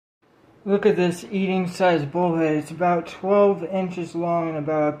Look at this eating size bullhead. It's about 12 inches long and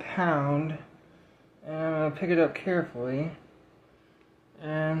about a pound. And I'm going to pick it up carefully.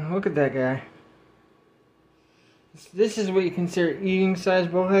 And look at that guy. This is what you consider eating size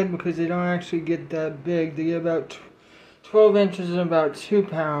bullhead because they don't actually get that big. They get about 12 inches and about 2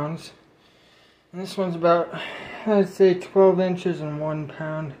 pounds. And this one's about, I'd say, 12 inches and 1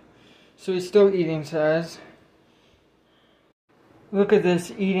 pound. So he's still eating size. Look at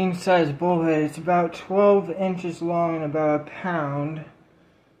this eating size bullhead. It's about 12 inches long and about a pound.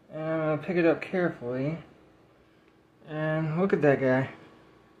 And I'm going to pick it up carefully. And look at that guy.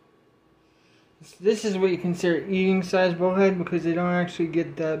 This is what you consider eating size bullhead because they don't actually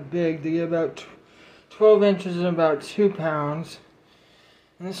get that big. They get about 12 inches and about 2 pounds.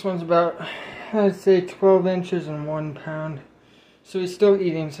 And this one's about, I'd say, 12 inches and 1 pound. So he's still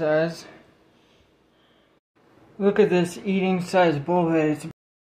eating size. Look at this eating size bullhead. It's